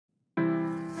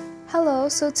Hello,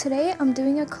 so today I'm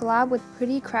doing a collab with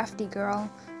Pretty Crafty Girl.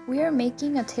 We are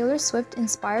making a Taylor Swift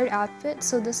inspired outfit,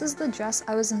 so this is the dress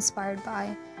I was inspired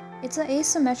by. It's an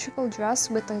asymmetrical dress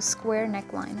with a square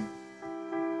neckline.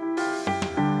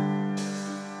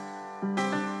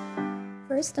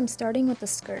 First, I'm starting with the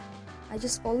skirt. I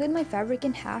just folded my fabric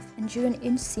in half and drew an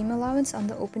inch seam allowance on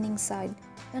the opening side.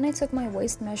 Then I took my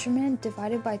waist measurement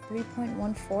divided by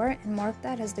 3.14 and marked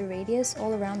that as the radius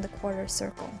all around the quarter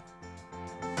circle.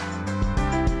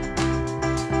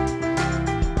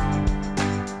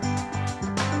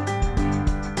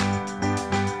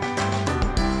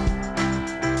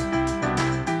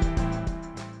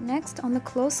 Next, on the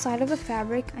closed side of the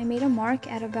fabric, I made a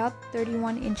mark at about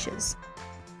 31 inches.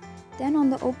 Then on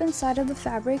the open side of the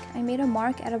fabric, I made a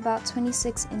mark at about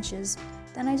 26 inches.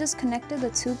 Then I just connected the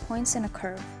 2 points in a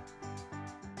curve.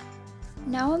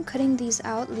 Now I'm cutting these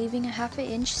out, leaving a ½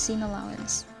 inch seam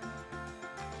allowance.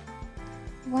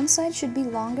 One side should be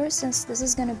longer since this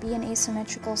is going to be an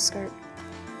asymmetrical skirt.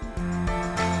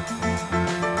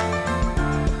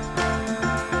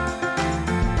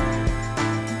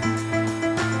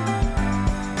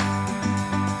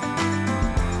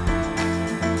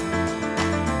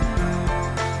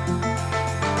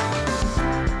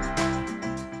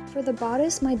 For the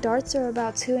bodice, my darts are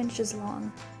about 2 inches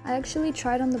long. I actually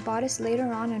tried on the bodice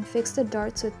later on and fixed the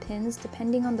darts with pins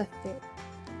depending on the fit.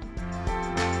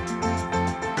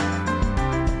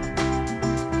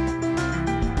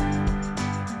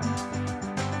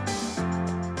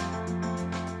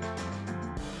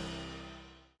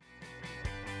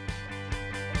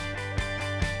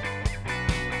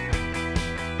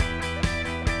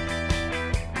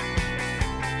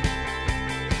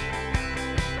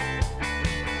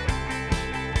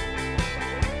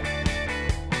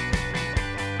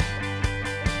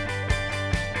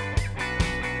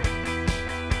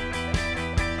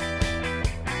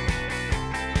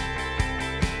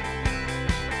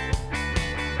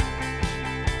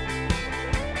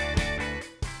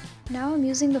 Now I'm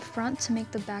using the front to make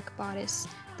the back bodice.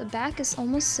 The back is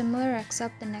almost similar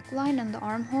except the neckline and the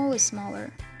armhole is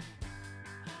smaller.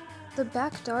 The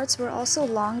back darts were also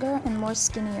longer and more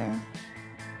skinnier.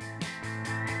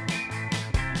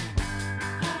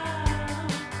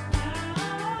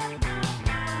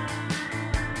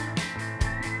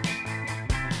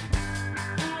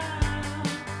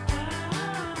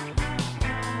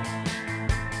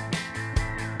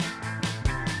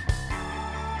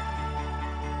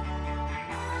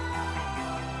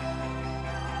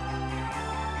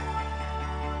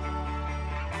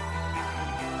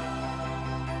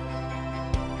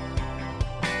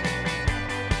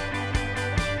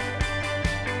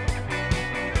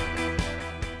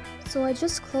 So I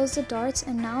just closed the darts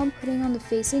and now I'm putting on the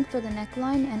facing for the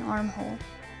neckline and armhole.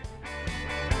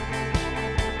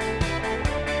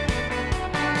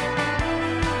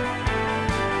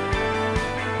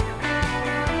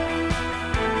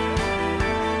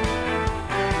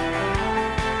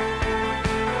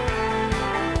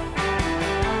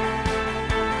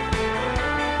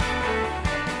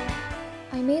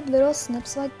 I made little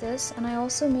snips like this, and I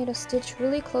also made a stitch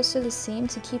really close to the seam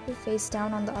to keep it face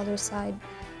down on the other side.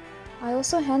 I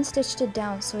also hand stitched it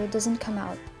down so it doesn't come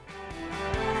out.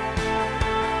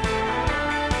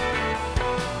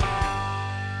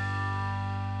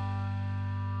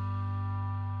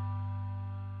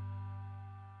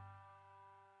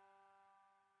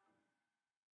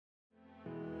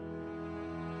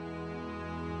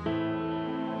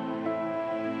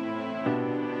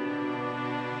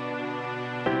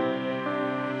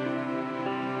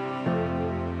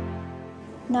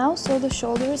 Now sew the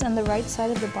shoulders and the right side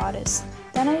of the bodice.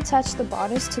 Then I attach the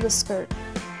bodice to the skirt.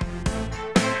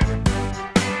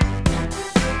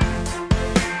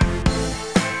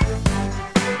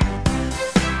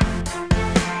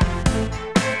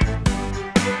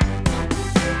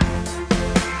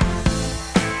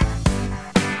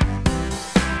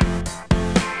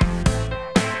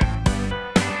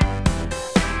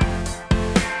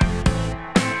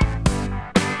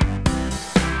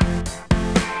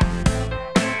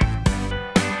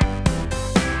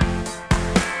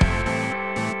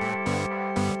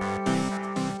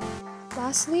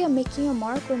 Lastly, I'm making a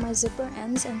mark where my zipper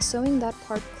ends and sewing that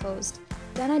part closed.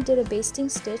 Then I did a basting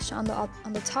stitch on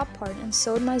the top part and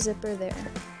sewed my zipper there.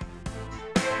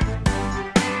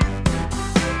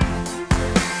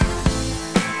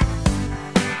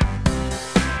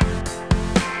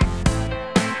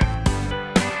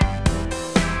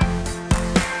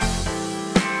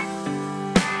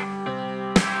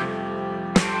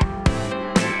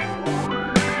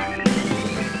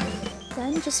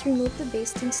 Just remove the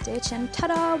basting stitch and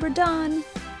ta-da, we're done!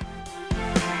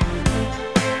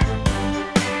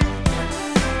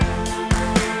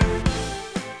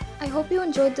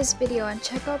 enjoyed this video and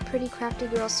check out Pretty Crafty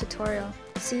Girl's tutorial.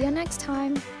 See you next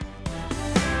time!